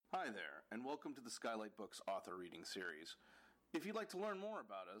Hi there, and welcome to the Skylight Books author reading series. If you'd like to learn more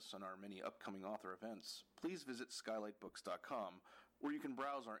about us and our many upcoming author events, please visit skylightbooks.com, where you can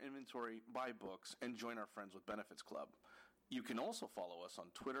browse our inventory, buy books, and join our Friends with Benefits Club. You can also follow us on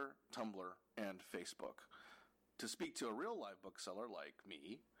Twitter, Tumblr, and Facebook. To speak to a real live bookseller like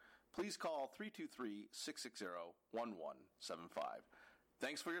me, please call 323-660-1175.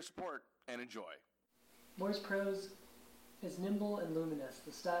 Thanks for your support, and enjoy. Moore's prose is nimble and luminous,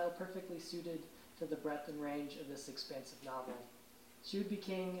 the style perfectly suited to the breadth and range of this expansive novel. She Would Be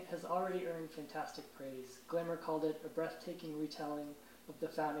King has already earned fantastic praise. Glamour called it a breathtaking retelling of the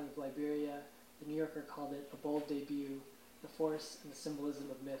founding of Liberia. The New Yorker called it a bold debut. The force and the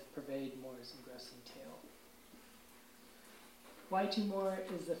symbolism of myth pervade Moore's engrossing tale. Y.T. Moore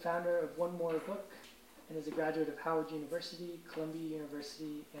is the founder of One More Book and is a graduate of Howard University, Columbia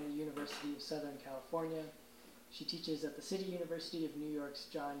University, and the University of Southern California. She teaches at the City University of New York's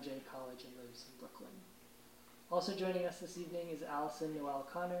John Jay College and lives in Brooklyn. Also joining us this evening is Alison Noel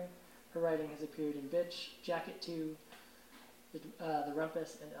Connor. Her writing has appeared in Bitch, Jacket 2, The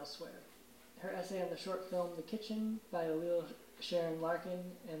Rumpus, and elsewhere. Her essay on the short film The Kitchen by Alil Sharon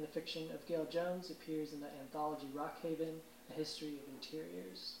Larkin and the fiction of Gail Jones appears in the anthology Rockhaven, A History of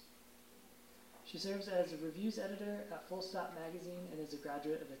Interiors. She serves as a reviews editor at Full Stop magazine and is a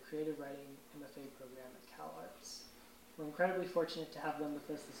graduate of the creative writing MFA program at Cal Arts. We're incredibly fortunate to have them with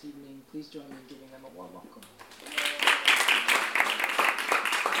us this evening. Please join me in giving them a warm welcome.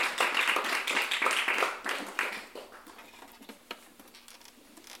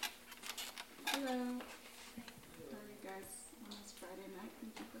 Hello. How are you guys on this Friday night?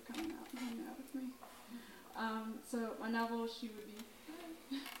 Thank you for coming out and hanging out with me. So my novel, She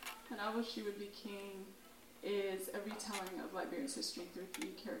Would Be King, is a retelling of Liberia's history through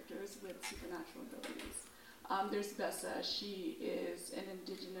three characters with supernatural abilities. There's Bessa. She is an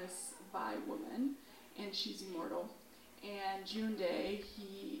indigenous Bai woman, and she's immortal. And Junde,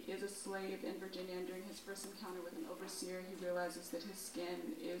 he is a slave in Virginia, and during his first encounter with an overseer, he realizes that his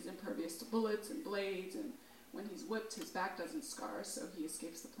skin is impervious to bullets and blades, and when he's whipped, his back doesn't scar, so he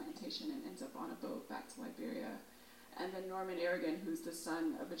escapes the plantation and ends up on a boat back to Liberia. And then Norman Aragon, who's the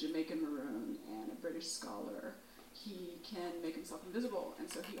son of a Jamaican Maroon and a British scholar, he can make himself invisible,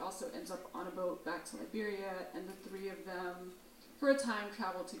 and so he also ends up on a boat back to Liberia, and the three of them, for a time,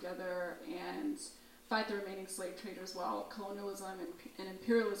 travel together and fight the remaining slave traders while colonialism and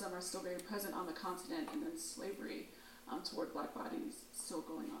imperialism are still very present on the continent, and then slavery toward black bodies still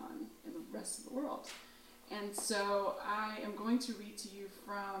going on in the rest of the world. And so I am going to read to you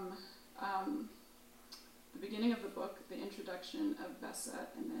from the beginning of the book, the introduction of Bessa,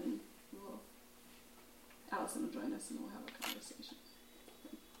 and then Alison will join us and we'll have a conversation.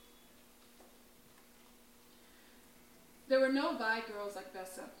 There were no Bai girls like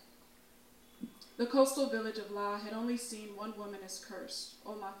Bessa. The coastal village of La had only seen one woman as cursed,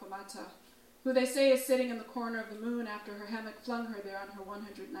 Oma Famata, who they say is sitting in the corner of the moon after her hammock flung her there on her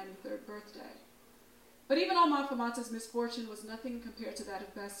 193rd birthday. But even Oma Famata's misfortune was nothing compared to that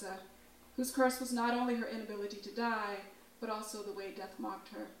of Bessa, whose curse was not only her inability to die, but also the way death mocked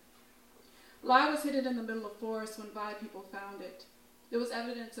her. Lai was hidden in the middle of forest when Bai people found it. There was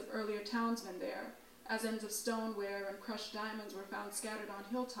evidence of earlier townsmen there, as ends of stoneware and crushed diamonds were found scattered on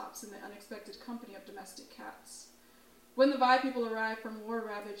hilltops in the unexpected company of domestic cats. When the Bai people arrived from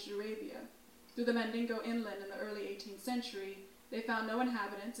war-ravaged Arabia, through the Mandingo inland in the early 18th century, they found no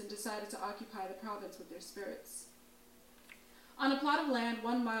inhabitants and decided to occupy the province with their spirits. On a plot of land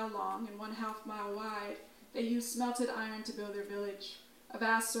 1 mile long and 1/2 mile wide, they used smelted iron to build their village, a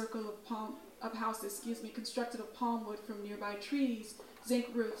vast circle of houses, constructed of palm wood from nearby trees, zinc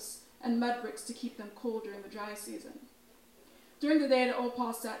roofs, and mud bricks to keep them cool during the dry season. During the day, the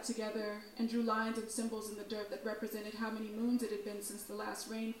Opal sat together and drew lines and symbols in the dirt that represented how many moons it had been since the last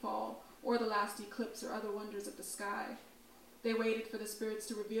rainfall, or the last eclipse, or other wonders of the sky. They waited for the spirits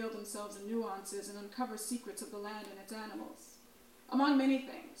to reveal themselves in nuances and uncover secrets of the land and its animals. Among many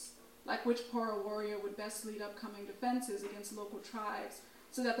things, like which Poro warrior would best lead upcoming defenses against local tribes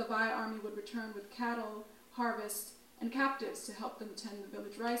so that the Bai army would return with cattle, harvest, and captives to help them tend the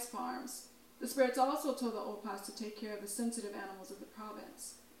village rice farms. The spirits also told the Opas to take care of the sensitive animals of the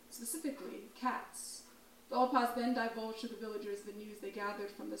province, specifically cats. The Opas then divulged to the villagers the news they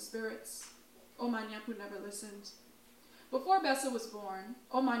gathered from the spirits. Omanyapu never listened. Before Bessa was born,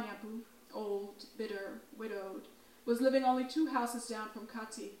 Omanyapu, old, bitter, widowed, was living only 2 houses down from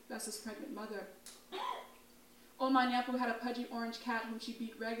Kati, Bessa's pregnant mother. Omanyapu had a pudgy orange cat whom she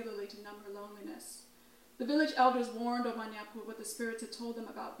beat regularly to numb her loneliness. The village elders warned Omanyapu of what the spirits had told them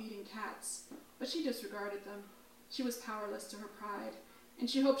about beating cats, but she disregarded them. She was powerless to her pride, and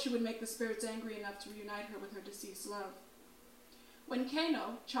she hoped she would make the spirits angry enough to reunite her with her deceased love. When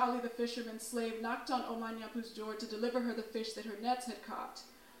Kano, Charlie the fisherman's slave, knocked on Omanyapu's door to deliver her the fish that her nets had caught,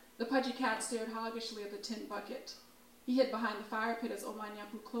 the pudgy cat stared hoggishly at the tin bucket. He hid behind the fire pit as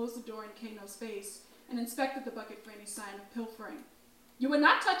Omanyapu closed the door in Kano's face and inspected the bucket for any sign of pilfering. "You would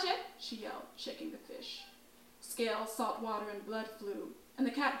not touch it," she yelled, shaking the fish. Scales, salt water, and blood flew, and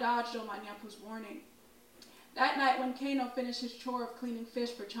the cat dodged Omanyapu's warning. That night, when Kano finished his chore of cleaning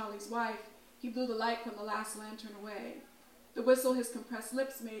fish for Charlie's wife, he blew the light from the last lantern away. The whistle his compressed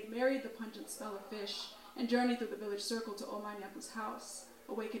lips made married the pungent smell of fish and journeyed through the village circle to Omanyapu's house,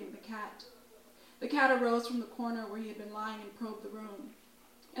 awakening the cat. The cat arose from the corner where he had been lying and probed the room.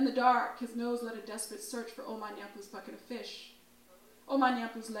 In the dark, his nose led a desperate search for Omanyapu's bucket of fish.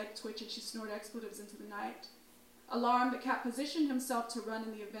 Omanyapu's leg twitched and she snorted expletives into the night. Alarmed, the cat positioned himself to run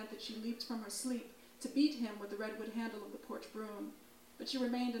in the event that she leaped from her sleep to beat him with the redwood handle of the porch broom, but she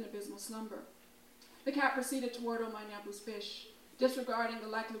remained in abysmal slumber. The cat proceeded toward Omanyapu's fish, disregarding the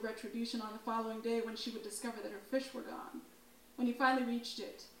likely retribution on the following day when she would discover that her fish were gone. When he finally reached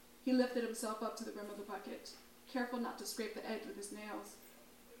it, he lifted himself up to the rim of the bucket, careful not to scrape the edge with his nails.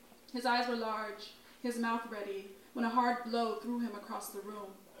 His eyes were large, his mouth ready, when a hard blow threw him across the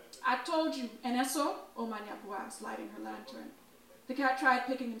room. "I told you, and eso?" Omanyapu asked, lighting her lantern. The cat tried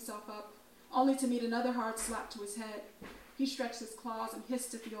picking himself up, only to meet another hard slap to his head. He stretched his claws and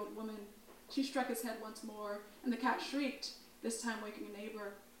hissed at the old woman. She struck his head once more, and the cat shrieked, this time waking a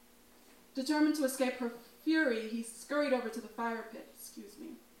neighbor. Determined to escape her fury, he scurried over to the fire pit.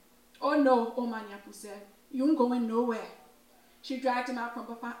 "Oh no," Omanyapu said. "You ain't going nowhere." She dragged him out from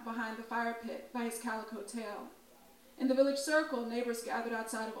behind the fire pit by his calico tail. In the village circle, neighbors gathered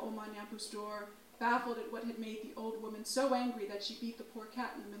outside of Omanyapu's door, baffled at what had made the old woman so angry that she beat the poor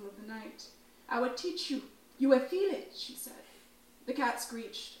cat in the middle of the night. "I would teach you. You will feel it," she said. The cat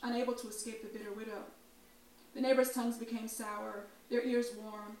screeched, unable to escape the bitter widow. The neighbors' tongues became sour, their ears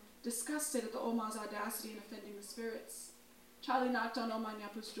warm, disgusted at the Oma's audacity in offending the spirits. Charlie knocked on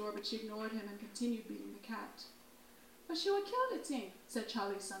Omanyapu's door, but she ignored him and continued beating the cat. "But she would kill the thing," said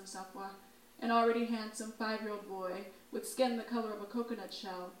Charlie's son Safwa, an already handsome 5-year-old boy with skin the color of a coconut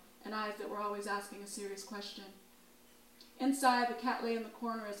shell and eyes that were always asking a serious question. Inside, the cat lay in the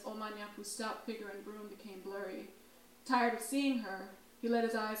corner as Omanyapu's stout figure and broom became blurry. Tired of seeing her, he let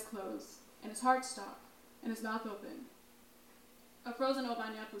his eyes close, and his heart stop, and his mouth open. A frozen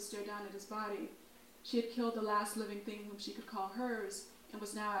Omanyapu stared down at his body. She had killed the last living thing whom she could call hers, and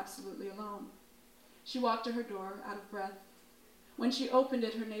was now absolutely alone. She walked to her door, out of breath. When she opened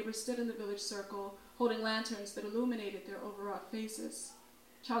it, her neighbors stood in the village circle, holding lanterns that illuminated their overwrought faces.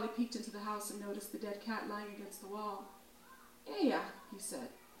 Charlie peeked into the house and noticed the dead cat lying against the wall. "Eya," he said,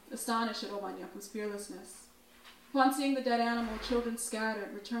 astonished at Omanyapu's fearlessness. Upon seeing the dead animal, children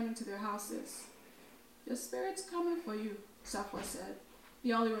scattered, returning to their houses. "The spirit's coming for you," Safwa said,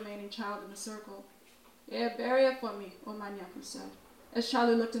 the only remaining child in the circle. "Yeah, bury it for me," Omanyapu said, as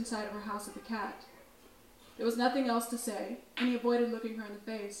Charlie looked inside of her house at the cat. There was nothing else to say, and he avoided looking her in the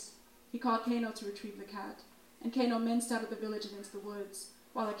face. He called Kano to retrieve the cat, and Kano minced out of the village and into the woods,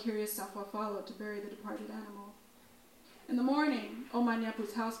 while a curious Safwa followed to bury the departed animal. In the morning,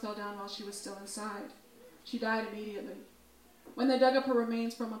 Omanyapu's house fell down while she was still inside. She died immediately. When they dug up her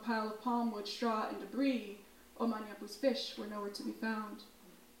remains from a pile of palm wood, straw, and debris, Omanyapu's fish were nowhere to be found.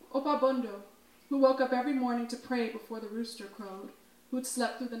 Opa Bondo, who woke up every morning to pray before the rooster crowed, who'd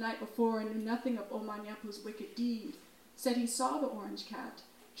slept through the night before and knew nothing of Omanyapu's wicked deed, said he saw the orange cat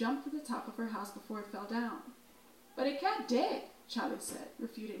jump to the top of her house before it fell down. "But it can't dead," Charlie said,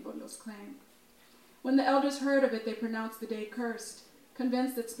 refuting Bondo's claim. When the elders heard of it, they pronounced the day cursed,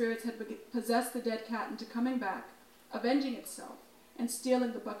 convinced that spirits had possessed the dead cat into coming back, avenging itself, and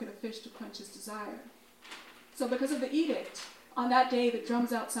stealing the bucket of fish to quench his desire. So because of the edict, on that day the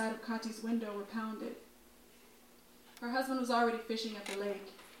drums outside of Kati's window were pounded. Her husband was already fishing at the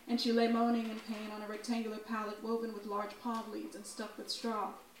lake, and she lay moaning in pain on a rectangular pallet woven with large palm leaves and stuffed with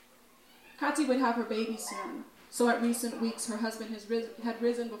straw. Kati would have her baby soon, so at recent weeks her husband had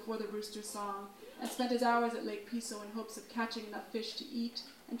risen before the rooster's song and spent his hours at Lake Piso in hopes of catching enough fish to eat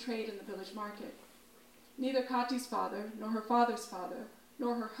and trade in the village market. Neither Kati's father, nor her father's father,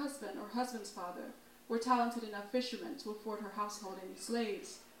 nor her husband or husband's father were talented enough fishermen to afford her household any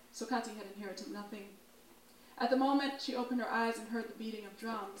slaves, so Kati had inherited nothing. At the moment she opened her eyes and heard the beating of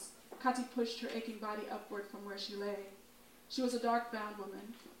drums, Kati pushed her aching body upward from where she lay. She was a dark-brown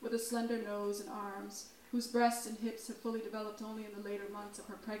woman, with a slender nose and arms, whose breasts and hips had fully developed only in the later months of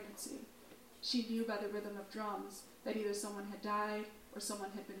her pregnancy. She knew by the rhythm of drums that either someone had died or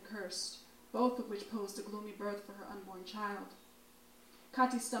someone had been cursed, both of which posed a gloomy birth for her unborn child.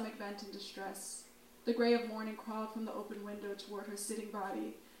 Kati's stomach bent in distress. The gray of morning crawled from the open window toward her sitting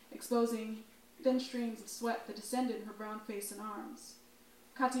body, exposing thin streams of sweat that descended in her brown face and arms.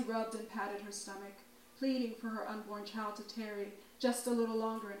 Kati rubbed and patted her stomach, pleading for her unborn child to tarry just a little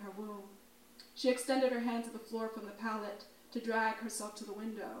longer in her womb. She extended her hand to the floor from the pallet to drag herself to the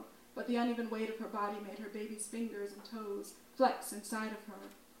window, but the uneven weight of her body made her baby's fingers and toes flex inside of her.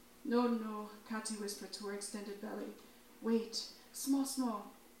 No, no, Kati whispered to her extended belly. Wait, small,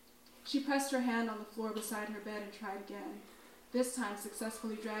 small. She pressed her hand on the floor beside her bed and tried again, this time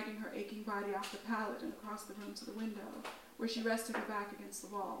successfully dragging her aching body off the pallet and across the room to the window, where she rested her back against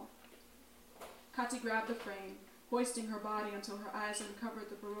the wall. Kati grabbed the frame, hoisting her body until her eyes uncovered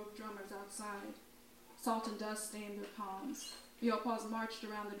the Baroque drummers outside. Salt and dust stained their palms. The Opaws marched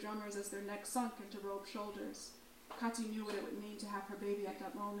around the drummers as their necks sunk into robed shoulders. Kati knew what it would mean to have her baby at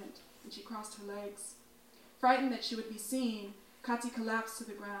that moment, and she crossed her legs. Frightened that she would be seen, Kati collapsed to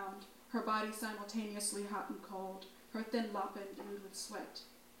the ground, her body simultaneously hot and cold, her thin lapa imbued with sweat.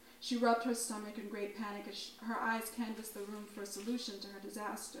 She rubbed her stomach in great panic as her eyes canvassed the room for a solution to her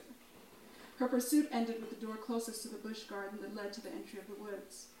disaster. Her pursuit ended with the door closest to the bush garden that led to the entry of the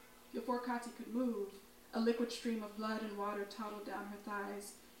woods. Before Kati could move, a liquid stream of blood and water toddled down her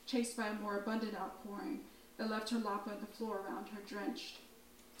thighs, chased by a more abundant outpouring that left her lapa and the floor around her drenched.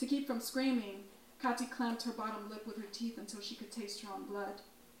 To keep from screaming, Kati clamped her bottom lip with her teeth until she could taste her own blood.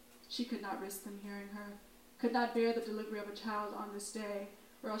 She could not risk them hearing her, could not bear the delivery of a child on this day,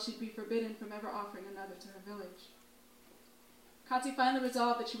 or else she'd be forbidden from ever offering another to her village. Kati finally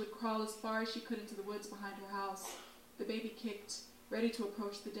resolved that she would crawl as far as she could into the woods behind her house. The baby kicked, ready to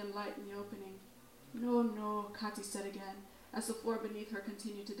approach the dim light in the opening. No, no, Kati said again, as the floor beneath her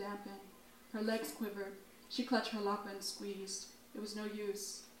continued to dampen. Her legs quivered. She clutched her lapa and squeezed. It was no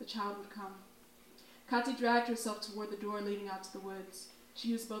use. The child would come. Kati dragged herself toward the door leading out to the woods. She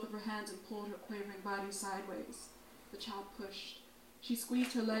used both of her hands and pulled her quavering body sideways. The child pushed. She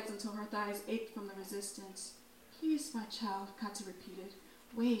squeezed her legs until her thighs ached from the resistance. Please, my child, Kati repeated.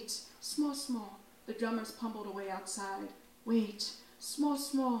 Wait, small, small. The drummers pummeled away outside. Wait, small,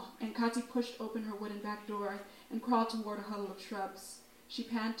 small. And Kati pushed open her wooden back door and crawled toward a huddle of shrubs. She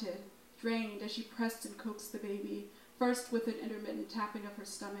panted, drained as she pressed and coaxed the baby, first with an intermittent tapping of her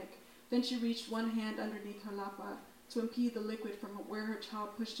stomach. Then she reached one hand underneath her lapa to impede the liquid from where her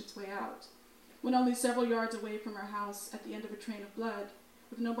child pushed its way out. When only several yards away from her house, at the end of a train of blood,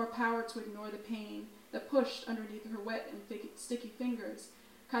 with no more power to ignore the pain that pushed underneath her wet and sticky fingers,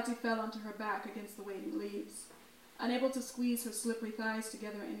 Kati fell onto her back against the waiting leaves. Unable to squeeze her slippery thighs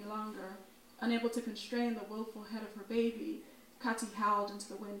together any longer, unable to constrain the willful head of her baby, Kati howled into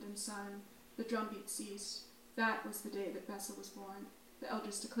the wind and sun. The drumbeat ceased. That was the day that Bessa was born. The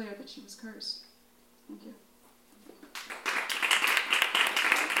elders declared that she was cursed. Thank you.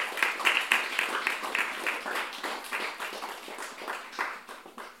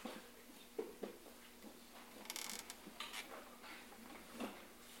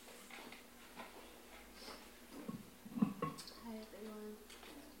 Hi everyone.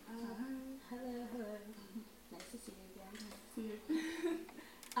 Hello. Nice to see you again. See you.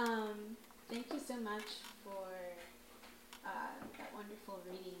 Thank you so much for that wonderful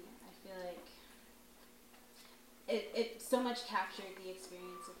reading. I feel like it so much captured the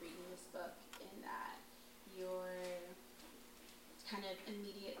experience of reading this book in that you're kind of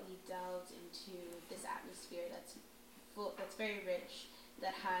immediately delved into this atmosphere that's full, that's very rich,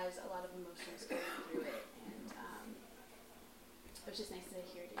 that has a lot of emotions going through it, and it was just nice to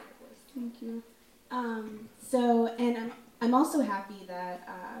hear it in your voice. Thank you. And I'm also happy that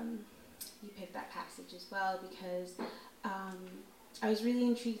you picked that passage as well, because I was really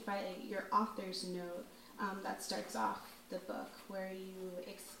intrigued by your author's note that starts off the book, where you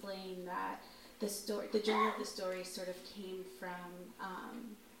explain that the journey of the story sort of came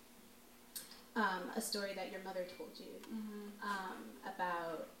from a story that your mother told you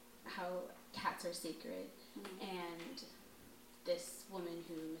about how cats are sacred, and this woman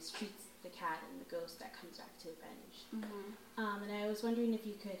who mistreats the cat and the ghost that comes back to avenge. And I was wondering if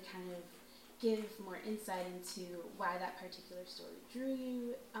you could kind of give more insight into why that particular story drew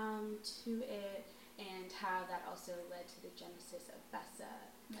you to it, and how that also led to the genesis of Bessa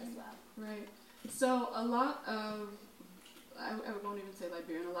as well. Right. So a lot of, I won't even say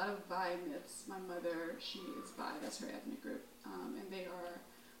Liberian, a lot of Bai myths, my mother, she is Bai, that's her ethnic group, and they are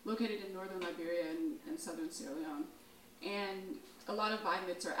located in northern Liberia and southern Sierra Leone. And a lot of Bai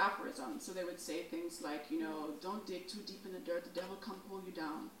myths are aphorisms, so they would say things like, don't dig too deep in the dirt, the devil come pull you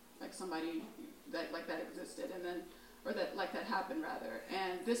down, like somebody that existed. And then or that happened rather.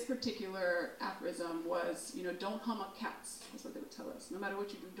 And this particular aphorism was, don't hum up cats. That's what they would tell us. No matter what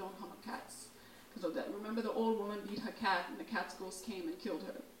you do, don't hum up cats. Because remember the old woman beat her cat and the cat's ghost came and killed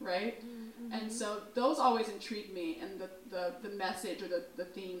her, right? Mm-hmm. And so those always intrigued me, and the message or the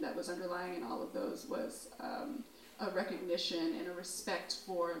theme that was underlying in all of those was a recognition and a respect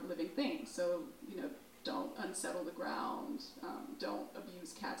for living things. So, don't unsettle the ground, don't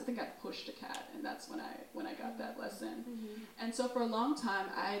abuse cats. I think I pushed a cat, and that's when I got that lesson. Mm-hmm. And so for a long time,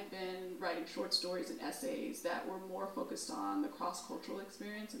 I had been writing short stories and essays that were more focused on the cross-cultural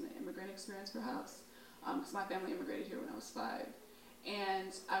experience and the immigrant experience, perhaps, because my family immigrated here when I was 5.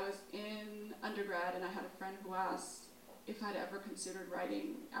 And I was in undergrad, and I had a friend who asked if I'd ever considered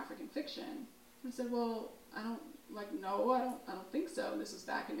writing African fiction. I said, well, I don't think so. And this was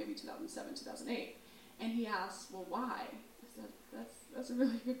back in maybe 2007, 2008. And he asked, well, why? I said, that's a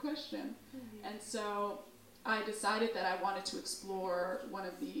really good question. Mm-hmm. And so I decided that I wanted to explore one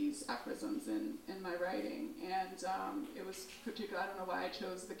of these aphorisms in my writing. And it was particular. I don't know why I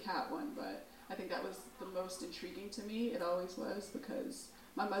chose the cat one, but I think that was the most intriguing to me. It always was, because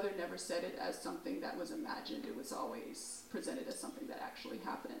my mother never said it as something that was imagined. It was always presented as something that actually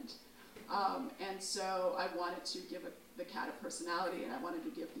happened. And so I wanted to give the cat a personality, and I wanted to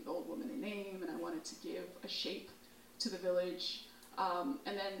give the old woman a name, and I wanted to give a shape to the village. And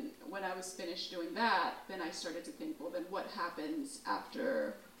then when I was finished doing that, then I started to think, well, then what happens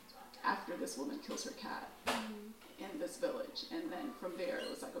after this woman kills her cat in this village? And then from there, it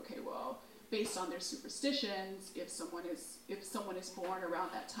was like, okay, well, based on their superstitions, if someone is born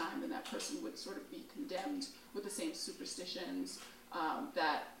around that time, then that person would sort of be condemned with the same superstitions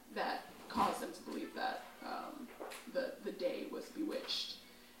that caused them to believe that the day was bewitched.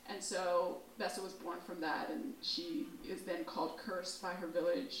 And so Bessa was born from that, and she is then called cursed by her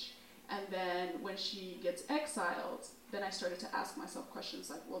village. And then when she gets exiled, then I started to ask myself questions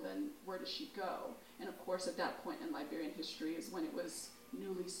like, well, then where does she go? And of course, at that point in Liberian history is when it was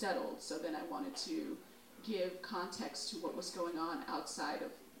newly settled. So then I wanted to give context to what was going on outside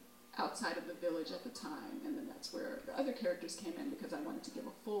of the village at the time, and then that's where the other characters came in, because I wanted to give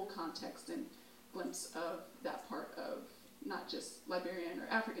a full context and glimpse of that part of not just Liberian or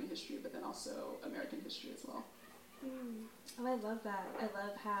African history, but then also American history as well. Oh, I love that. I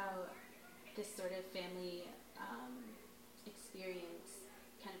love how this sort of family experience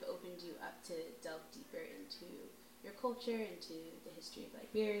kind of opened you up to delve deeper into your culture, into the history of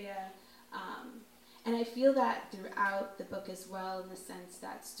Liberia. And I feel that throughout the book as well, in the sense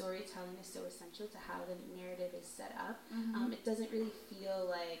that storytelling is so essential to how the narrative is set up. Mm-hmm. It doesn't really feel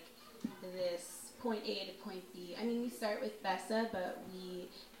like this point A to point B. I mean, we start with Bessa, but we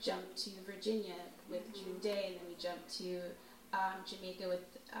jump to Virginia with June Day, and then we jump to Jamaica with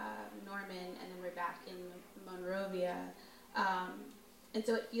Norman, and then we're back in Monrovia. And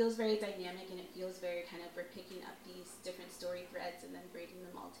so it feels very dynamic, and it feels very kind of, we're picking up these different story threads and then braiding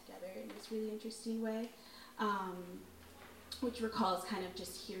them all together in this really interesting way, which recalls kind of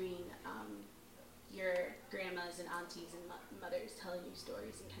just hearing your grandmas and aunties and mothers telling you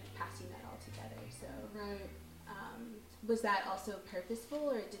stories and kind of passing that all together. So, right. Was that also purposeful,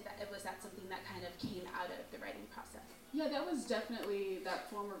 or was that something that kind of came out of the writing process? Yeah, that was definitely, that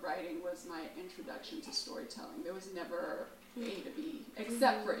form of writing was my introduction to storytelling. There was never A to B,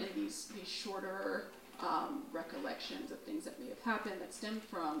 except for in these shorter recollections of things that may have happened that stemmed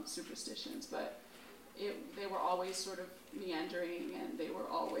from superstitions, but they were always sort of meandering, and they were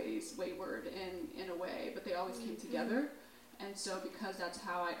always wayward in a way, but they always came together. And so because that's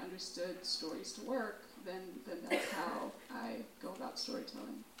how I understood stories to work, then that's how I go about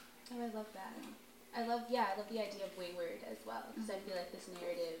storytelling. Oh, I love that. I love the idea of wayward as well, because I feel like this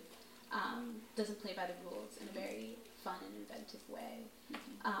narrative doesn't play by the rules in a very fun and inventive way.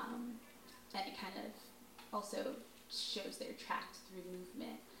 And it kind of also shows they're tracked through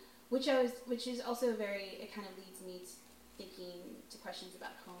movement, which is also it kind of leads me to thinking to questions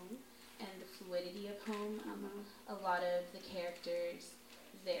about home and the fluidity of home. A lot of the characters,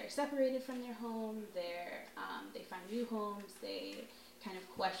 they're separated from their home, they find new homes, they kind of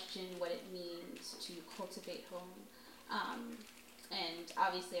question what it means to cultivate home. And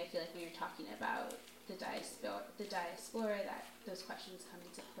obviously I feel like when you're talking about the diaspora, that those questions come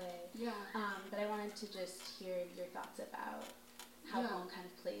into play. Yeah. But I wanted to just hear your thoughts about how home kind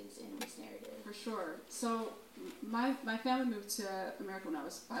of plays in this narrative. For sure. So my family moved to America when I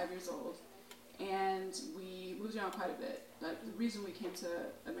was 5 years old, and we moved around quite a bit. Like, the reason we came to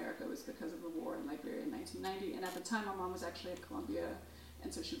America was because of the war in Liberia in 1990, and at the time my mom was actually at Columbia,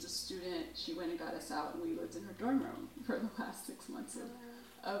 and so she was a student. She went and got us out, and we lived in her dorm room for the last 6 months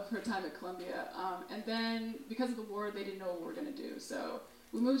of her time at Columbia. And then because of the war, they didn't know what we were going to do. So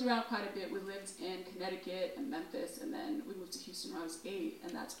we moved around quite a bit. We lived in Connecticut and Memphis, and then we moved to Houston when I was 8,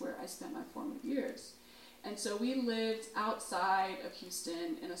 and that's where I spent my formative years. And so we lived outside of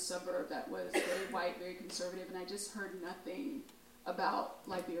Houston in a suburb that was very white, very conservative, and I just heard nothing about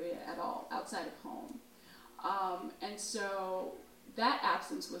Liberia at all outside of home. And so that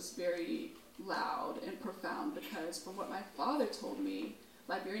absence was very loud and profound because from what my father told me,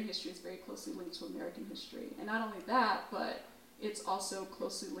 Liberian history is very closely linked to American history. And not only that, but it's also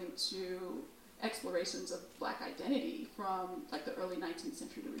closely linked to explorations of Black identity from like the early 19th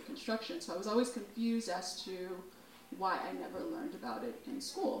century to Reconstruction. So I was always confused as to why I never learned about it in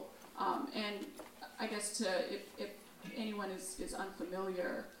school. And I guess if anyone is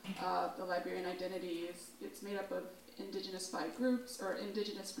unfamiliar, the Liberian identity it's made up of indigenous groups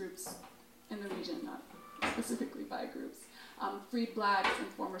in the region, not specifically by groups. Freed Blacks and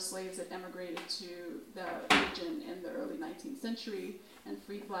former slaves that emigrated to the region in the early 19th century, and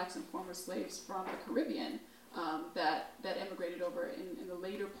freed Blacks and former slaves from the Caribbean that emigrated over in the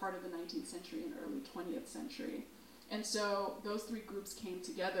later part of the 19th century and early 20th century. And so those three groups came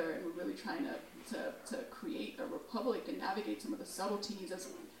together and were really trying to create a republic and navigate some of the subtleties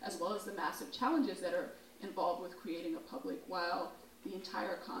as well as the massive challenges that are involved with creating a public while the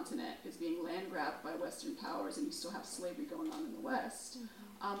entire continent is being land grabbed by Western powers and you still have slavery going on in the West.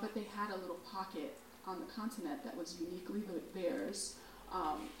 Mm-hmm. But they had a little pocket on the continent that was uniquely theirs.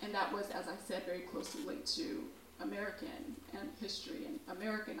 And that was, as I said, very closely linked to American and history and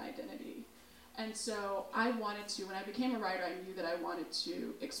American identity. And so I wanted to, when I became a writer, I knew that I wanted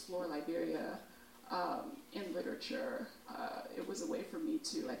to explore Liberia in literature. It was a way for me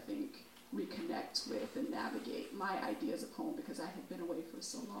to, I think, reconnect with and navigate my ideas of home because I had been away for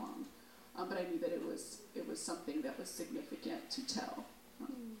so long. But I knew that it was something that was significant to tell. I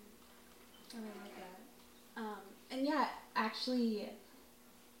love that. And yeah, actually,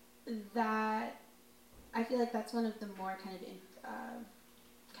 that I feel like that's one of the more kind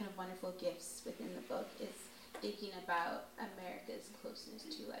of wonderful gifts within the book is thinking about America's closeness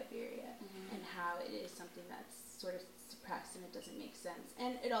to Liberia and how it is something that's sort of suppressed and it doesn't make sense.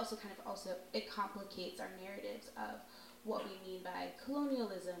 And it also it complicates our narratives of what we mean by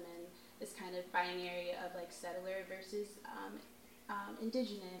colonialism and this kind of binary of like settler versus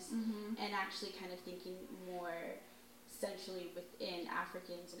indigenous, and actually kind of thinking more centrally within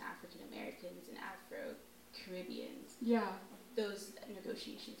Africans and African Americans and Afro-Caribbeans. Yeah. Those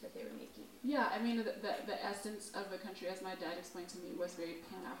negotiations that they were making. Yeah, I mean, the essence of the country, as my dad explained to me, was very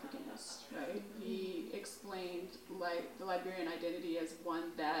Pan-Africanist, right? Mm-hmm. He explained like the Liberian identity as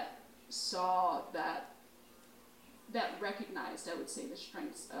one that saw that recognized, I would say, the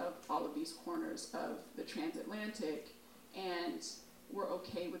strengths of all of these corners of the transatlantic and were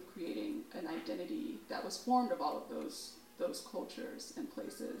okay with creating an identity that was formed of all of those cultures and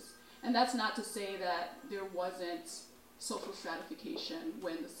places. And that's not to say that there wasn't social stratification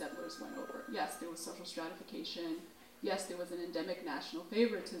when the settlers went over. Yes, there was social stratification. Yes, there was an endemic national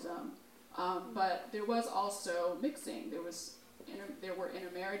favoritism. But there was also mixing. There were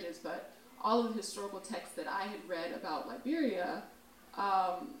intermarriages, but all of the historical texts that I had read about Liberia,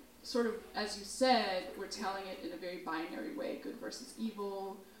 sort of, as you said, were telling it in a very binary way, good versus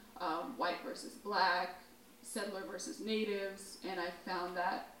evil, white versus black, settler versus natives, and I found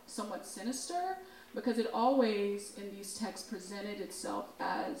that somewhat sinister because it always, in these texts, presented itself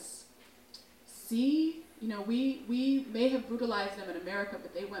as, see, we may have brutalized them in America,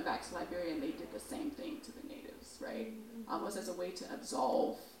 but they went back to Liberia and they did the same thing to the natives, right? Almost as a way to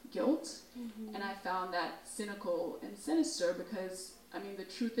absolve guilt. And I found that cynical and sinister because, I mean, the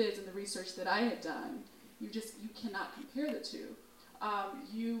truth is, in the research that I had done, you cannot compare the two.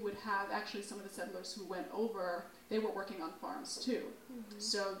 You would have actually some of the settlers who went over, they were working on farms too.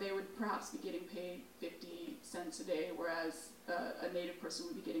 So they would perhaps be getting paid 50 cents a day, whereas a native person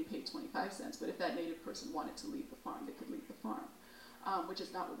would be getting paid 25 cents. But if that native person wanted to leave the farm, they could leave the farm, which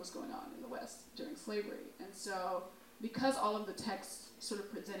is not what was going on in the West during slavery. And so because all of the texts sort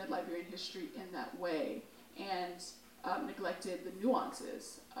of presented Liberian history in that way and neglected the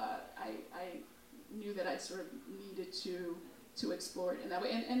nuances, I knew that I sort of needed to explore it in that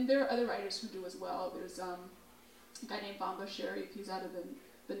way. And there are other writers who do as well. There's a guy named Bamba Sherif. He's out of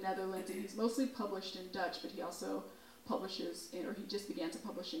the Netherlands, and he's mostly published in Dutch, but he also publishes, or he just began to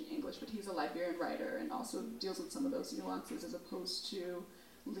publish in English, but he's a Liberian writer and also deals with some of those nuances as opposed to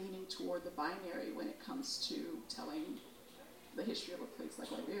leaning toward the binary when it comes to telling the history of a place like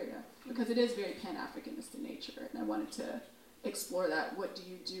Liberia, because it is very Pan-Africanist in nature, and I wanted to explore that. What do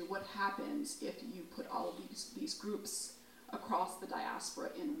you do? What happens if you put all of these groups across the diaspora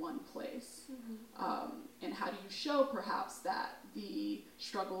in one place. And how do you show perhaps that the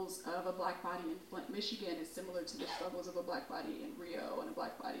struggles of a black body in Flint, Michigan is similar to the struggles of a black body in Rio, and a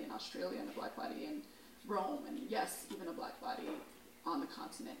black body in Australia, and a black body in Rome, and yes, even a black body on the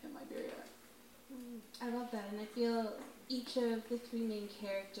continent in Liberia. I love that, and I feel each of the three main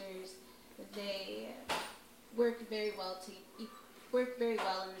characters, they work very well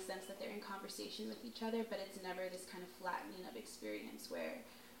in the sense that they're in conversation with each other, but it's never this kind of flattening of experience where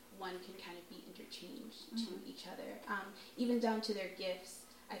one can kind of be interchanged to each other. Even down to their gifts,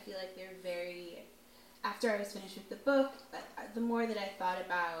 I feel like they're very, after I was finished with the book, the more that I thought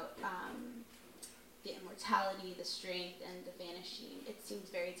about the immortality, the strength, and the vanishing, it seems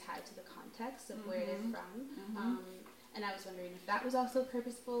very tied to the context of where they're from. And I was wondering if that was also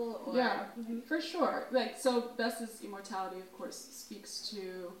purposeful, or... Yeah, for sure. Like, so Bess's immortality, of course, speaks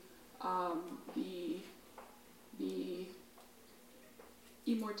to the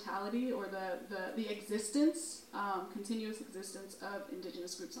immortality or the existence, continuous existence of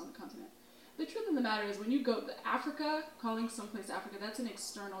indigenous groups on the continent. The truth of the matter is, when you go to Africa, calling someplace Africa, that's an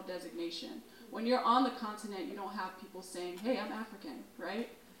external designation. When you're on the continent, you don't have people saying, hey, I'm African, right?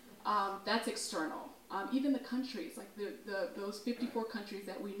 That's external. Even the countries, like those 54 countries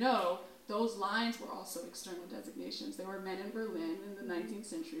that we know, those lines were also external designations. There were men in Berlin in the 19th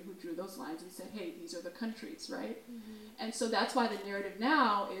century who drew those lines and said, hey, these are the countries, right? And so that's why the narrative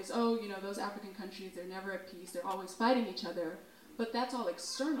now is, oh, those African countries, they're never at peace, they're always fighting each other. But that's all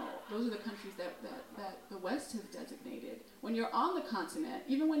external. Those are the countries that the West has designated. When you're on the continent,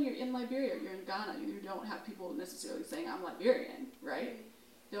 even when you're in Liberia, you're in Ghana, you don't have people necessarily saying, I'm Liberian, right?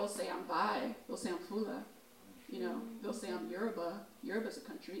 They'll say I'm Bai, they'll say I'm Fula, they'll say I'm Yoruba. Yoruba's a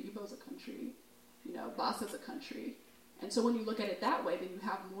country, Igbo's a country, Basa's a country. And so when you look at it that way, then you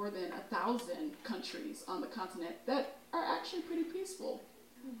have more than 1,000 countries on the continent that are actually pretty peaceful.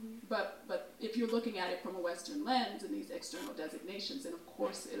 But if you're looking at it from a Western lens and these external designations, then of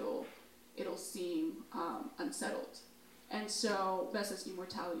course it'll seem unsettled. And so Bessa's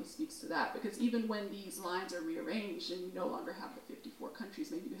immortality speaks to that, because even when these lines are rearranged and you no longer have the 54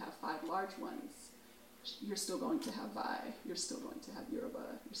 countries, maybe you have 5 large ones, you're still going to have Vai, you're still going to have Yoruba,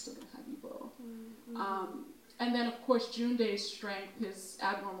 you're still going to have Igbo. And then of course Junde's strength, his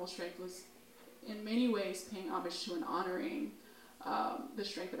abnormal strength, was in many ways paying homage to and honoring the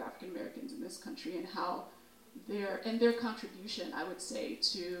strength of African Americans in this country, and how their contribution, I would say,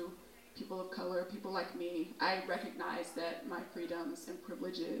 to people of color, people like me. I recognize that my freedoms and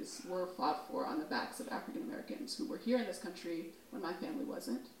privileges were fought for on the backs of African Americans who were here in this country when my family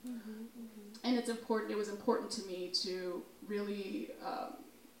wasn't. And it was important to me to really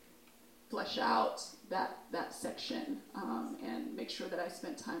flesh out that section and make sure that I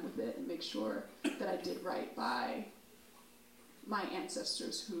spent time with it and make sure that I did right by my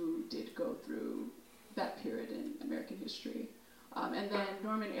ancestors who did go through that period in American history. And then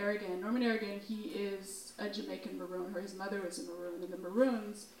Norman Aragon, he is a Jamaican Maroon, or his mother was a Maroon, and the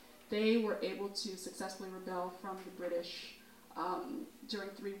Maroons, they were able to successfully rebel from the British during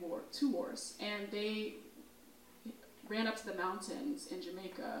 2 wars, and they ran up to the mountains in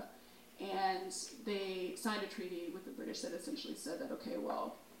Jamaica, and they signed a treaty with the British that essentially said that, okay,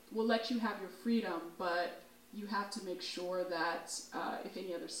 well, we'll let you have your freedom, but you have to make sure that if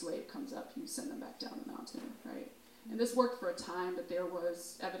any other slave comes up, you send them back down the mountain, right? And this worked for a time, but there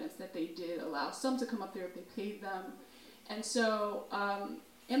was evidence that they did allow some to come up there if they paid them. And so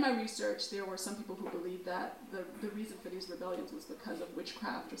in my research, there were some people who believed that the reason for these rebellions was because of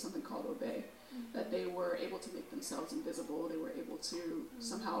witchcraft, or something called obey, that they were able to make themselves invisible, they were able to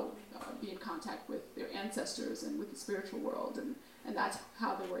somehow be in contact with their ancestors and with the spiritual world, and that's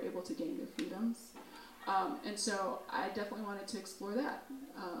how they were able to gain their freedoms. And so I definitely wanted to explore that,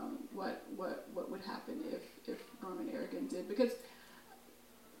 what would happen if Norman Aragon did, because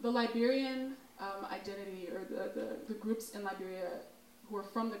the Liberian identity, or the groups in Liberia who are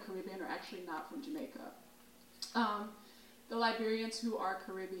from the Caribbean, are actually not from Jamaica. The Liberians who are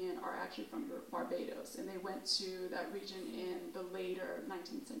Caribbean are actually from Barbados, and they went to that region in the later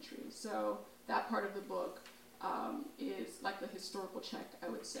 19th century. So that part of the book is like the historical check, I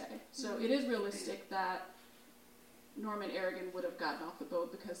would say. So it is realistic that Norman Aragon would have gotten off the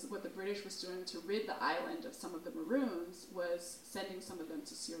boat, because what the British was doing to rid the island of some of the Maroons was sending some of them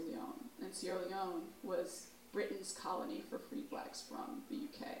to Sierra Leone. And Sierra Leone was Britain's colony for freed blacks from the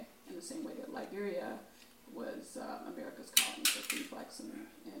UK, in the same way that Liberia was America's colony for freed blacks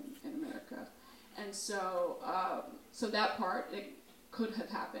in America. And so so that part, it could have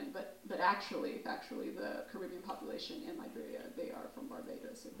happened, but factually, the Caribbean population in Liberia, they are from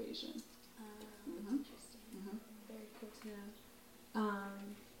Barbados or Bajan. That's interesting. Very cool Yeah.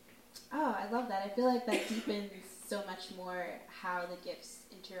 Oh, I love that. I feel like that deepens so much more how the gifts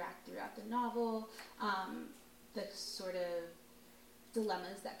interact throughout the novel, the sort of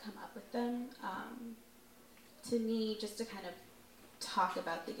dilemmas that come up with them. To me, just to kind of talk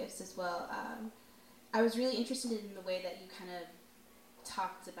about the gifts as well, I was really interested in the way that you kind of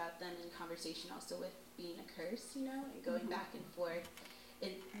talked about them in conversation also with being a curse, you know, and going back and forth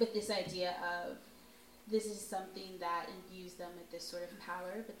with this idea of this is something that imbues them with this sort of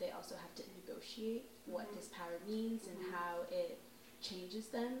power, but they also have to negotiate what this power means and how it changes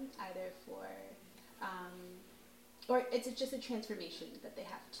them, either for, or it's just a transformation that they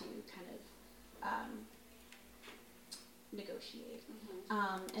have to kind of negotiate.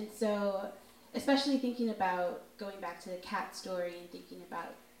 And so, especially thinking about going back to the cat story and thinking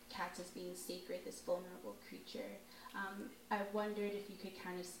about cats as being sacred, this vulnerable creature, I wondered if you could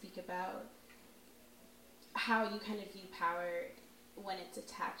kind of speak about how you kind of view power when it's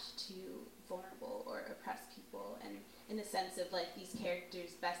attached to vulnerable or oppressed people, and in the sense of like these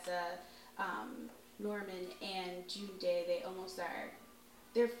characters, Bessa, Norman, and June Day, they almost are,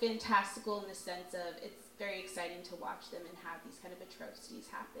 they're fantastical in the sense of it's very exciting to watch them and have these kind of atrocities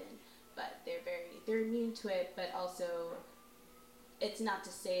happen, but they're immune to it, but also it's not to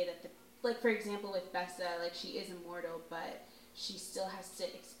say that like for example with Bessa, like she is immortal, but she still has to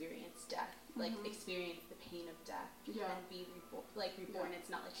experience death, like experience the pain of death and be reborn. It's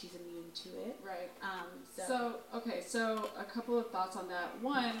not like she's immune to it. Right. So a couple of thoughts on that.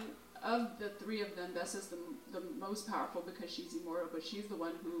 One, of the three of them, Bessa's the most powerful because she's immortal, but she's the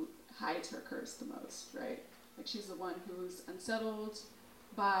one who hides her curse the most, right? Like she's the one who's unsettled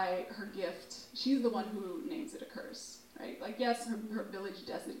by her gift. She's the one who names it a curse, right? Like yes, her village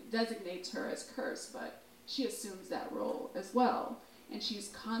designates her as cursed, but she assumes that role as well. And she's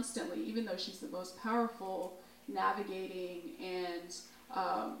constantly, even though she's the most powerful, navigating and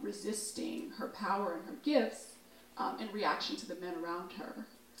resisting her power and her gifts in reaction to the men around her.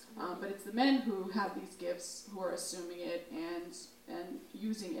 But it's the men who have these gifts who are assuming it and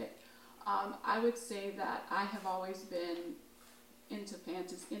using it. I would say that I have always been into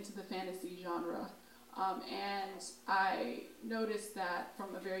the fantasy genre. And I noticed that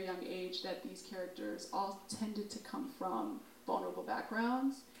from a very young age that these characters all tended to come from vulnerable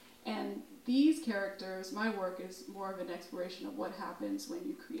backgrounds. And these characters, my work is more of an exploration of what happens when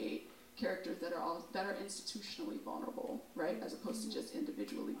you create characters that are institutionally vulnerable, right? As opposed to just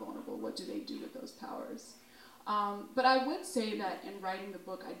individually vulnerable. What do they do with those powers? But I would say that in writing the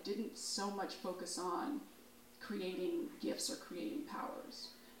book, I didn't so much focus on creating gifts or creating powers.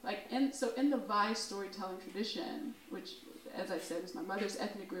 In the Vai storytelling tradition, which, as I said, is my mother's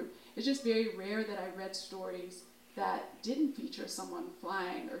ethnic group, it's just very rare that I read stories that didn't feature someone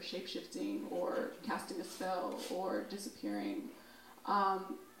flying or shapeshifting or casting a spell or disappearing.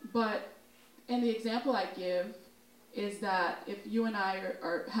 And the example I give is that if you and I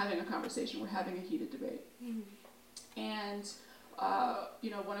are having a conversation, we're having a heated debate, and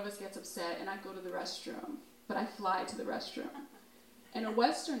one of us gets upset, and I go to the restroom, but I fly to the restroom. In a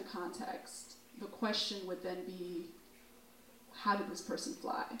Western context, the question would then be, how did this person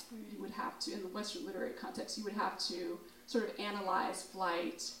fly? You would have to, in the Western literary context, you would have to sort of analyze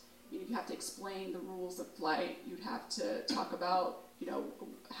flight. You have to explain the rules of flight. You'd have to talk about,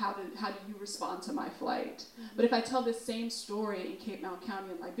 how do you respond to my flight? But if I tell this same story in Cape Mount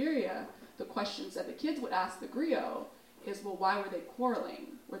County in Liberia, the questions that the kids would ask the griot is, well, why were they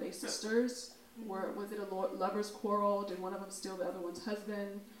quarreling? Were they sisters? Was it a lover's quarrel? Did one of them steal the other one's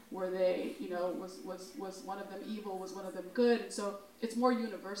husband? Were they, was one of them evil? Was one of them good? And so it's more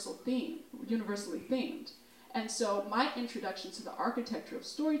universally themed. And so my introduction to the architecture of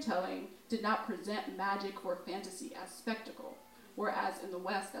storytelling did not present magic or fantasy as spectacle, whereas in the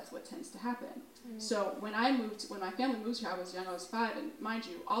West, that's what tends to happen. So when my family moved here, I was young, I was 5, and mind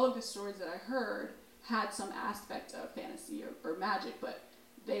you, all of the stories that I heard had some aspect of fantasy or magic, but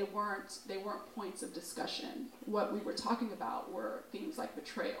they weren't points of discussion. What we were talking about were themes like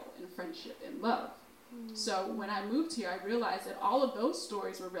betrayal and friendship and love. So when I moved here, I realized that all of those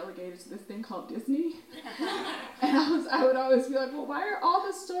stories were relegated to this thing called Disney. And I would always be like, well, why are all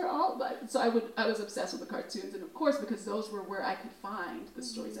the stories So I was obsessed with the cartoons, and of course, because those were where I could find the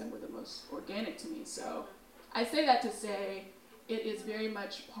stories that were the most organic to me. So I say that to say it is very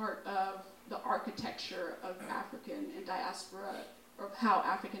much part of the architecture of African and diaspora, of how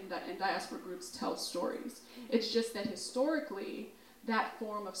African and diaspora groups tell stories. It's just that historically, that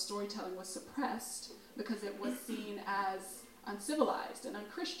form of storytelling was suppressed because it was seen as uncivilized and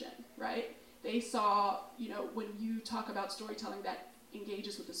unchristian, right? They saw, when you talk about storytelling that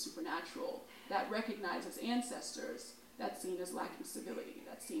engages with the supernatural, that recognizes ancestors, that's seen as lacking civility,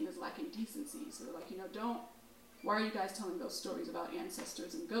 that's seen as lacking decency. So they're like, why are you guys telling those stories about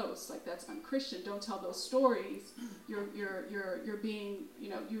ancestors and ghosts? Like, that's unchristian. Don't tell those stories. You're being,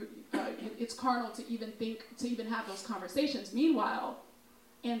 it's carnal to even have those conversations. Meanwhile,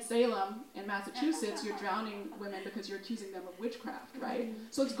 in Salem, in Massachusetts, you're drowning women because you're accusing them of witchcraft, right? Mm-hmm.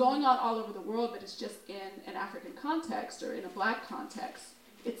 So it's going on all over the world, but it's just in an African context or in a black context,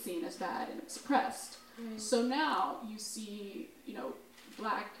 it's seen as bad and it's suppressed. Mm-hmm. So now you see,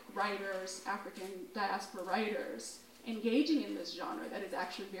 black writers, African diaspora writers, engaging in this genre that is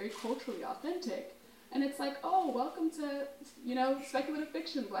actually very culturally authentic. And it's like, oh, welcome to, speculative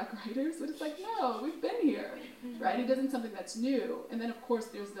fiction, black writers. But it's like, no, we've been here, right? It isn't something that's new. And then, of course,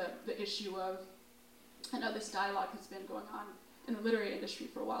 there's the issue of, I know this dialogue has been going on in the literary industry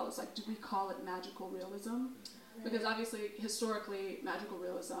for a while. It's like, do we call it magical realism? Because obviously, historically, magical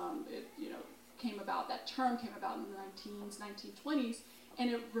realism, that term came about in the 1920s, and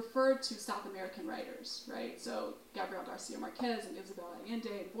it referred to South American writers, right? So Gabriel Garcia Marquez and Isabel Allende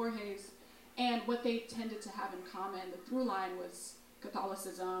and Borges. And what they tended to have in common, the through line, was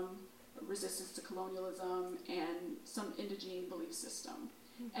Catholicism, resistance to colonialism, and some indigene belief system.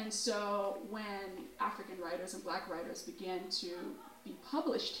 Mm-hmm. And so when African writers and black writers began to be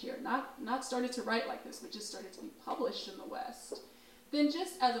published here, not started to write like this, but just started to be published in the West, then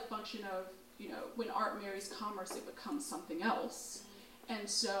just as a function of, when art marries commerce, it becomes something else. And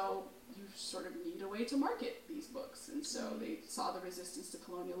so you sort of need a way to market these books. And so they saw the resistance to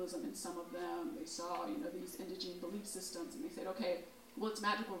colonialism in some of them. They saw, these indigene belief systems, and they said, okay, well, it's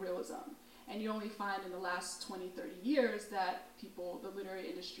magical realism. And you only find in the last 20, 30 years that the literary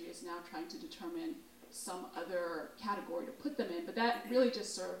industry is now trying to determine some other category to put them in, but that really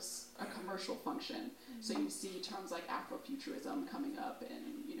just serves a commercial function. Mm-hmm. So you see terms like Afrofuturism coming up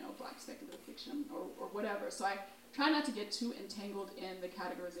in, black speculative fiction or whatever. So I try not to get too entangled in the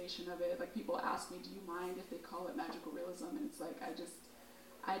categorization of it. Like, people ask me, do you mind if they call it magical realism? And it's like,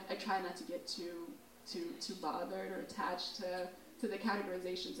 I try not to get too bothered or attached to the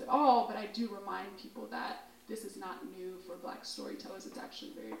categorizations at all, but I do remind people that this is not new for black storytellers. It's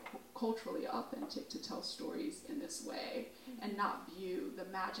actually very culturally authentic to tell stories in this way and not view the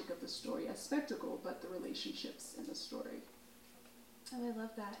magic of the story as spectacle, but the relationships in the story. Oh, I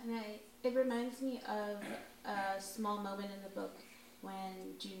love that. And it reminds me of a small moment in the book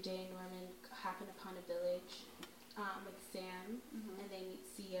when June Day and Norman happen upon a village with Sam, and they meet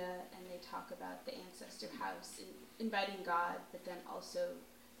Sia, and they talk about the ancestor house and inviting God, but then also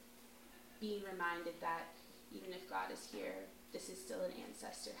being reminded that even if God is here, this is still an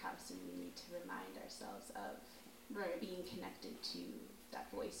ancestor house, and we need to remind ourselves of being connected to that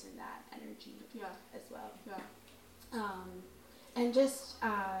voice and that energy as well. Yeah. And just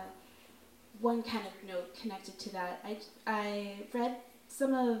one kind of note connected to that, I read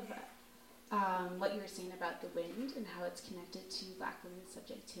some of what you were saying about the wind and how it's connected to black women's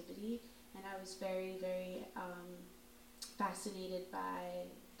subjectivity, and I was very, very fascinated by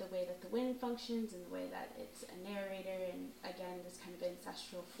the way that the wind functions and the way that it's a narrator and, again, this kind of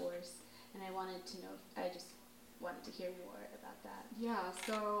ancestral force. And I just wanted to hear more about that. Yeah,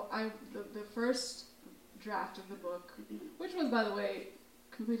 so the first draft of the book, which was, by the way,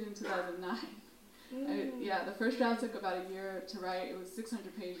 completed in 2009. The first draft took about a year to write. It was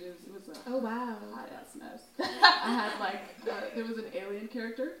 600 pages. It was a hot-ass mess. I had, there was an alien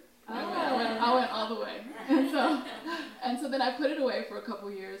character. I went all the way. And so then I put it away for a couple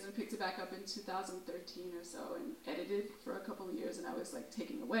years and picked it back up in 2013 or so and edited for a couple of years, and I was like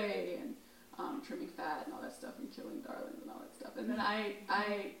taking away and trimming fat and all that stuff and killing darlings and all that stuff. And then I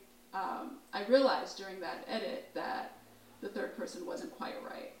realized during that edit that the third person wasn't quite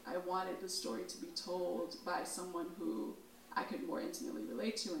right. I wanted the story to be told by someone who I could more intimately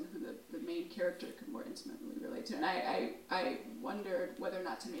relate to and who the main character could more intimately relate to. And I wondered whether or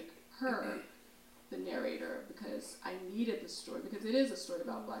not to make her the narrator, because I needed the story, because it is a story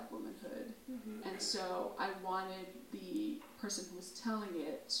about black womanhood. Mm-hmm. And so I wanted the person who was telling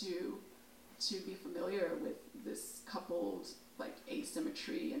it to be familiar with this coupled like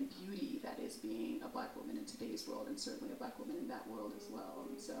asymmetry and beauty that is being a black woman in today's world, and certainly a black woman in that world as well.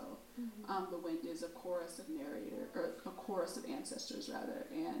 And so the wind is a chorus of ancestors rather,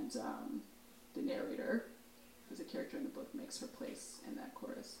 and the narrator, who's a character in the book, makes her place in that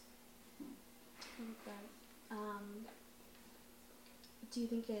chorus. Do you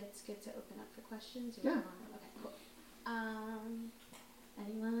think it's good to open up for questions? Or okay, cool.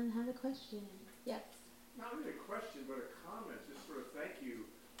 Anyone have a question? Yes. Not really a question, but a comment. Just sort of thank you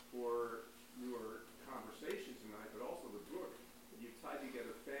for your conversation tonight, but also the book. You've tied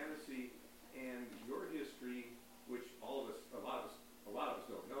together fantasy and your history, which all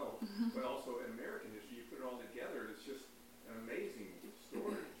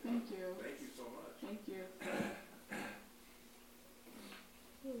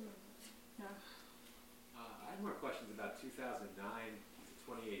have more questions about 2009 to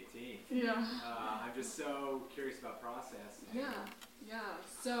 2018. Yeah. I'm just so curious about process.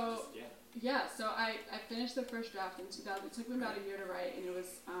 So I finished the first draft in 2000. It took me about a year to write, and it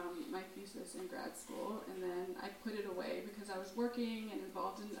was my thesis in grad school. And then I put it away because I was working and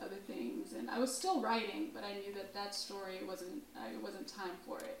involved in other things, and I was still writing, but I knew that story wasn't time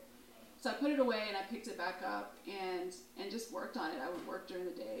for it. So I put it away and I picked it back up and just worked on it. I would work during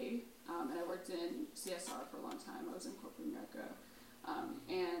the day, and I worked in CSR for a long time. I was in corporate America,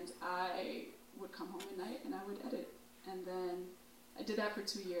 and I would come home at night and I would edit, and then I did that for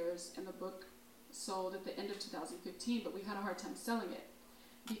 2 years, and the book sold at the end of 2015, but we had a hard time selling it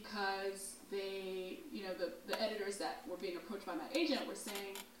because they, the editors that were being approached by my agent were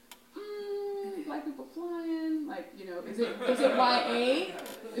saying, black people flying, is it YA?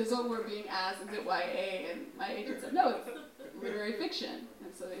 Is what we're being asked, is it YA? And my agent said, no, it's literary fiction.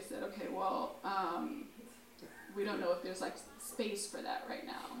 And so they said, okay, well, we don't know if there's space for that right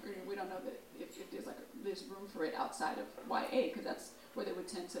now. Or we don't know that if there's room for it outside of YA, because that's where they would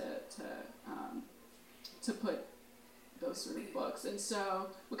tend to put those sort of books. And so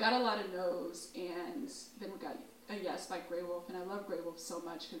we got a lot of no's, and then we got a yes by Grey Wolf, and I love Grey Wolf so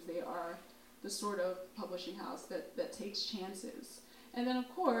much because they are the sort of publishing house that takes chances. And then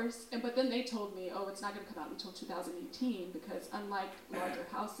of course, but then they told me, oh, it's not going to come out until 2018 because unlike larger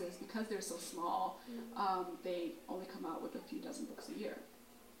houses, because they're so small, they only come out with a few dozen books a year.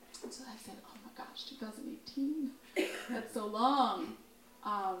 And so I said, oh my gosh, 2018? That's so long.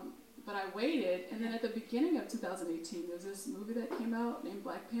 But I waited, and then at the beginning of 2018, there's this movie that came out named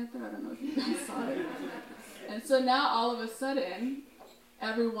Black Panther. I don't know if you guys saw it. And so now all of a sudden,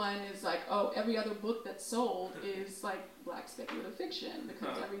 everyone is like, oh, every other book that's sold is black speculative fiction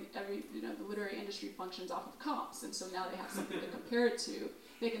because every the literary industry functions off of comps, and so now they have something to compare it to.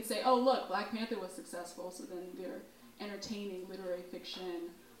 They can say, oh, look, Black Panther was successful, so then they're entertaining literary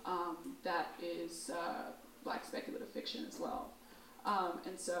fiction that is black speculative fiction as well.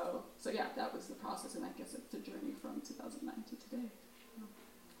 And so yeah, that was the process, and I guess it's the journey from 2009 to today.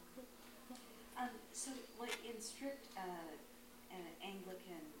 In strict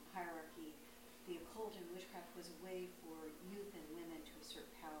Anglican hierarchy, the occult and witchcraft was a way for youth and women to assert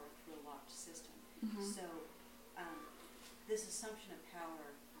power through a locked system. Mm-hmm. So this assumption of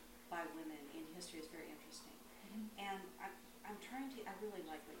power by women in history is very interesting. Mm-hmm. And I really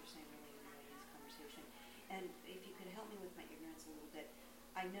like what you're saying really in this conversation. And if you could help me with my ignorance a little bit,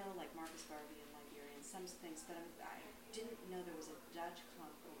 I know Marcus Garvey and Liberia and some things, but I didn't know there was a Dutch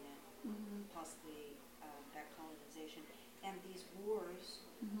component, possibly that colonization. And these wars,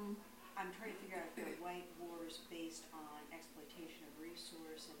 I'm trying to figure out if they're white wars based on exploitation of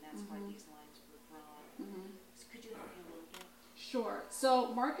resource, and that's why these lines were drawn. So could you help me a little bit? Sure. So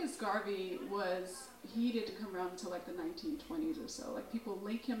Marcus Garvey he didn't come around until the 1920s or so. People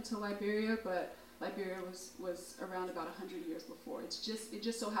link him to Liberia, but Liberia was around about 100 years before. It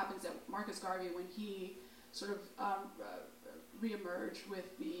just so happens that Marcus Garvey, when he sort of reemerged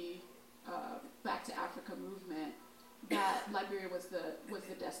with the Back to Africa movement, that Liberia was the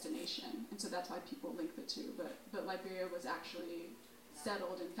destination, and so that's why people link the two. But Liberia was actually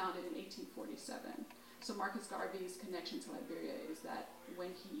settled and founded in 1847. So Marcus Garvey's connection to Liberia is that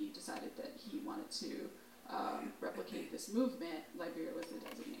when he decided that he wanted to replicate this movement, Liberia was the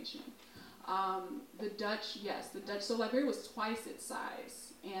designation. The Dutch. So Liberia was twice its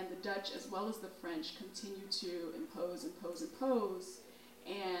size, and the Dutch, as well as the French, continued to impose,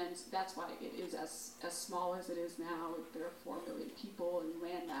 and that's why it is as small as it is now. There are 4 million people, and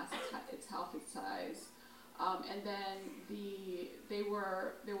land mass, it's half its size. And then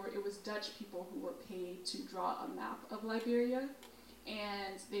it was Dutch people who were paid to draw a map of Liberia,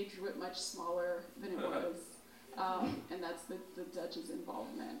 and they drew it much smaller than it was. And that's the Dutch's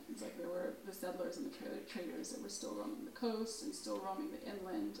involvement. It's there were the settlers and the traders that were still roaming the coast and still roaming the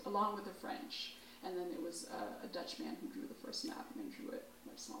inland, along with the French. And then it was a Dutchman who drew the first map, and then drew it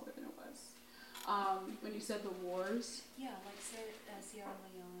much smaller than it was. When you said the wars, Sierra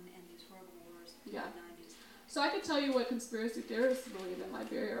Leone and these horrible wars in yeah. the 90s. So I could tell you what conspiracy theorists believe in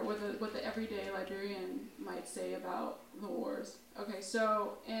Liberia, or what the everyday Liberian might say about the wars. Okay,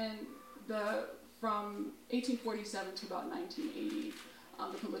 so from 1847 to about 1980,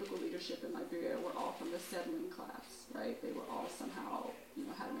 the political leadership in Liberia were all from the settling class, right? They were all somehow,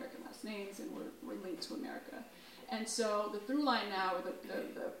 had American last names and were linked to America. And so the through line now, or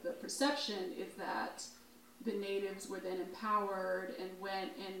the perception is that the natives were then empowered and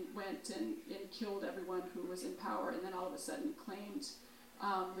went and killed everyone who was in power, and then all of a sudden claimed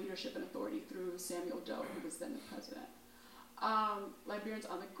leadership and authority through Samuel Doe, who was then the president. Liberians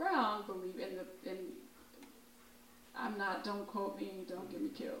on the ground believe in I'm not, don't quote me, don't get me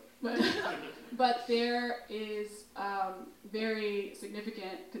killed. But there is very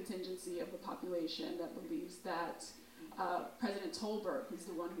significant contingency of the population that believes that President Tolbert, who's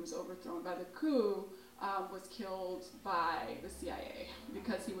the one who was overthrown by the coup, was killed by the CIA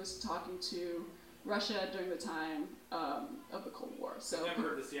because he was talking to Russia during the time of the Cold War. So I've never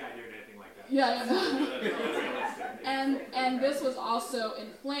heard the CIA doing anything like that. Yeah. And this was also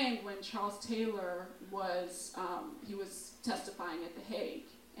inflamed when Charles Taylor was he was testifying at The Hague,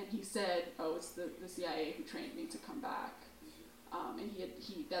 and he said, "Oh, it's the CIA who trained me to come back." And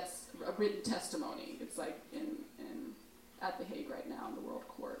he that's a written testimony. It's like in at The Hague right now in the World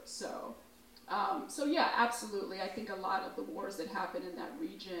Court. So yeah, absolutely. I think a lot of the wars that happen in that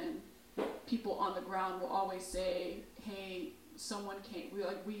region, people on the ground will always say, "Hey, someone came.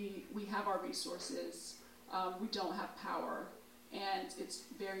 We have our resources. We don't have power, and it's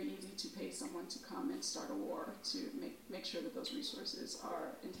very easy to pay someone to come and start a war to make sure that those resources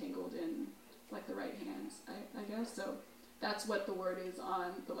are entangled in like the right hands." I guess so. That's what the word is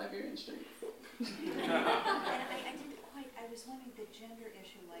on the Liberian street. I was wondering the gender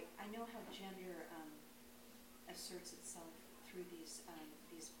issue. Like, I know how gender asserts itself through this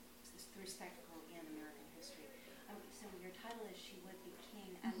through spectacle in American history. So your title is "She Would Be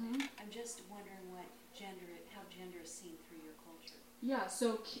King," and I'm just wondering how gender is seen through your culture. Yeah,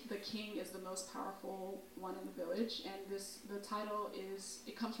 so the king is the most powerful one in the village, and the title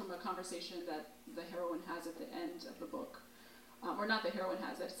comes from a conversation that the heroine has at the end of the book, or not the heroine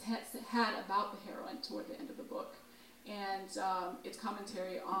has, that it's had about the heroine toward the end of the book. And it's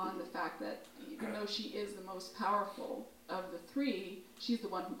commentary on the fact that even though she is the most powerful of the three, she's the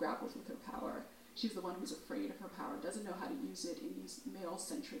one who grapples with her power. She's the one who's afraid of her power, doesn't know how to use it in these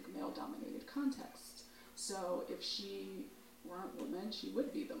male-centric, male-dominated contexts. So if she weren't a woman, she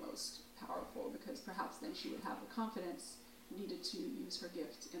would be the most powerful, because perhaps then she would have the confidence needed to use her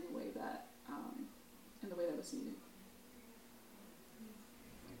gift in the way that was needed.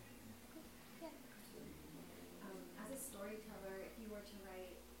 As a storyteller, if you were to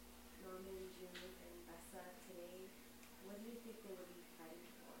write Norman, Judith, and Bessa today, what do you think they would be fighting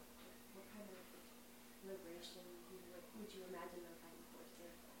for? What kind of liberation would you imagine them fighting for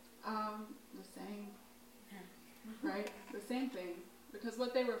today? The same, right? The same thing. Because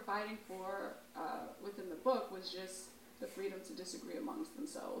what they were fighting for within the book was just the freedom to disagree amongst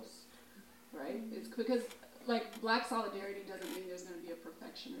themselves, right? It's because, like, black solidarity doesn't mean there's going to be a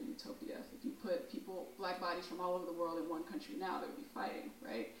perfection or utopia. If you put black bodies from all over the world in one country now, they would be fighting,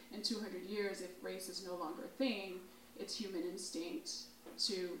 right? In 200 years, if race is no longer a thing, it's human instinct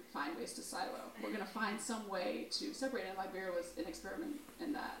to find ways to silo. We're going to find some way to separate, and Liberia was an experiment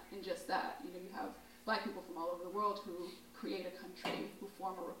in just that. You have black people from all over the world who create a country, who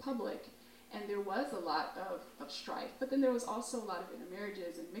form a republic, and there was a lot of strife, but then there was also a lot of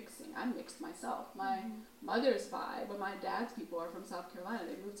intermarriages and mixing. I'm mixed myself. My mother's bi, but my dad's people are from South Carolina.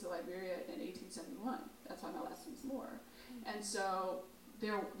 They moved to Liberia in 1871. That's why my last name's Moore. And so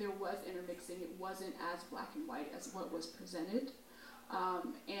there was intermixing. It wasn't as black and white as what was presented.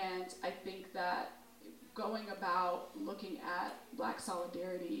 And I think that going about looking at black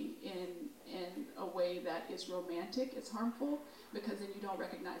solidarity in a way that is romantic is harmful, because then you don't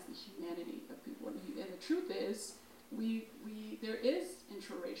recognize the humanity of people. And the truth is, there is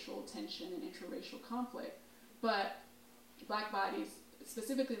interracial tension and interracial conflict, but black bodies,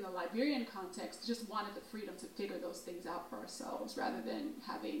 specifically in the Liberian context, just wanted the freedom to figure those things out for ourselves, rather than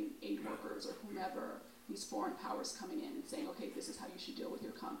having aid workers or whomever, these foreign powers coming in and saying, okay, this is how you should deal with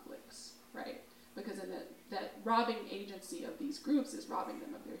your conflicts, right? Because in that robbing agency of these groups is robbing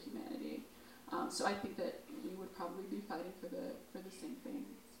them of their humanity. So I think that we would probably be fighting for the same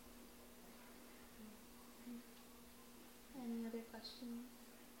things. Any other questions?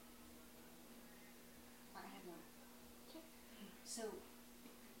 I have one. Okay. So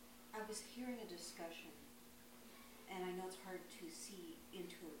I was hearing a discussion, and I know it's hard to see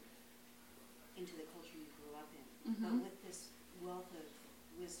into the culture you grew up in, but with this wealth of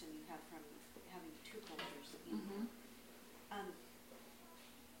wisdom you have from having two cultures,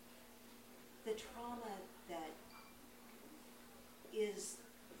 the trauma that is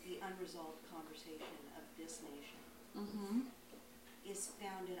the unresolved conversation of this nation is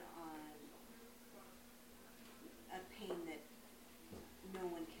founded on a pain that no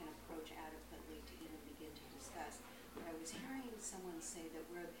one can approach adequately to even begin to discuss. But I was hearing someone say that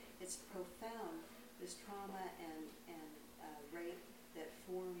it's profound, this trauma and rape that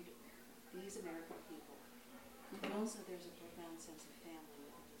formed these American people. But also there's a profound sense of family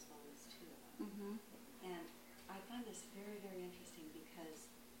within these moments too. And I find this very, very interesting, because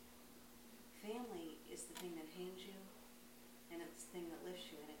family is the thing that hangs you,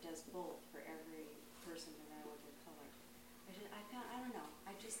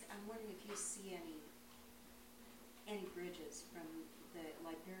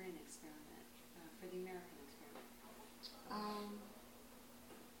 Liberian experiment, for the American experiment?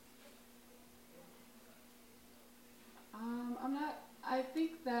 I'm not. I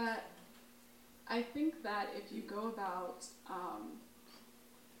think that if you go about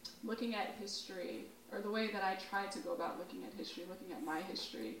looking at history, or the way that I try to go about looking at history, looking at my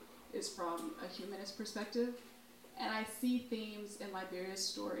history, is from a humanist perspective. And I see themes in Liberia's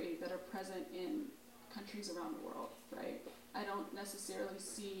story that are present in countries around the world, right? I don't necessarily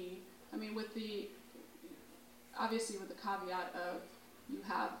see, obviously with the caveat of you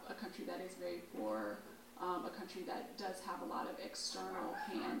have a country that is very poor, a country that does have a lot of external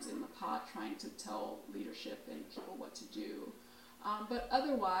hands in the pot trying to tell leadership and people what to do. But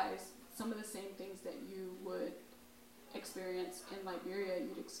otherwise, some of the same things that you would experience in Liberia,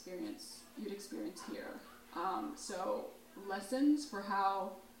 you'd experience here. So lessons for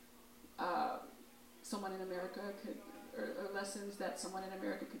how someone in America could, or lessons that someone in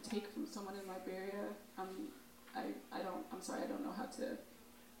America could take from someone in Liberia. I don't know how to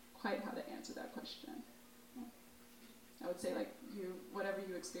answer that question. I would say whatever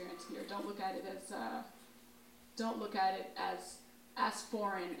you experience here, don't look at it as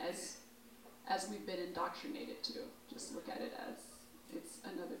foreign as we've been indoctrinated to. Just look at it as it's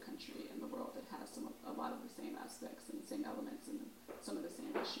another country in the world that has a lot of the same aspects and the same elements and some of the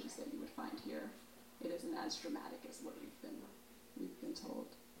same issues that you would find here. It isn't as dramatic as what we've been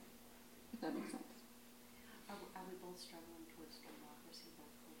told. If that makes sense. Are we both struggling towards democracy,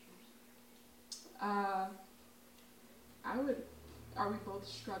 both cultures? Are we both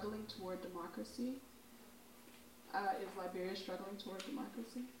struggling toward democracy? Is Liberia struggling toward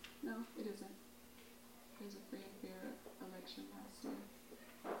democracy? No, it isn't. There's a free and fair election last year.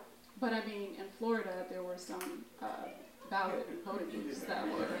 But in Florida, there were some ballot voting booths that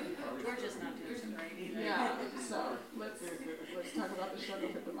were. Georgia's not doing so great either. Yeah, so let's talk about the struggle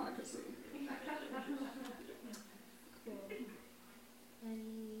for democracy. Cool.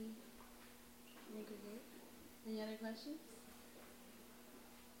 Any other questions?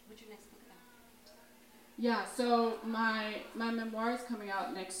 What's your next book about? Yeah, so my memoir is coming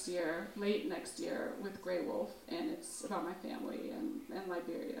out late next year with Grey Wolf, and it's about my family and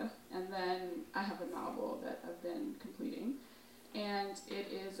Liberia. And then I have a novel that I've been completing, and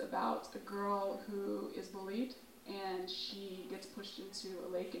it is about a girl who is bullied, and she gets pushed into a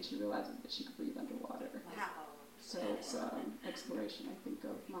lake, and she realizes that she can breathe underwater. Wow. So it's exploration, I think,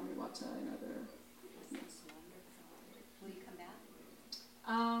 of Mami Wata and other. That's wonderful. Will you come back?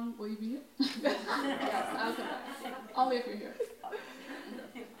 Will you be here? Yes, I'll come back. Only if you're here. Cool.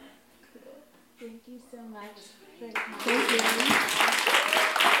 Thank you so much for the Thank you.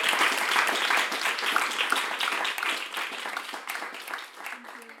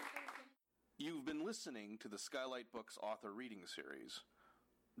 You've been listening to the Skylight Books author reading series.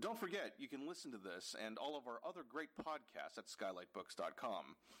 Don't forget, you can listen to this and all of our other great podcasts at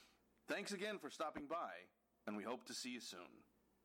skylightbooks.com. Thanks again for stopping by, and we hope to see you soon.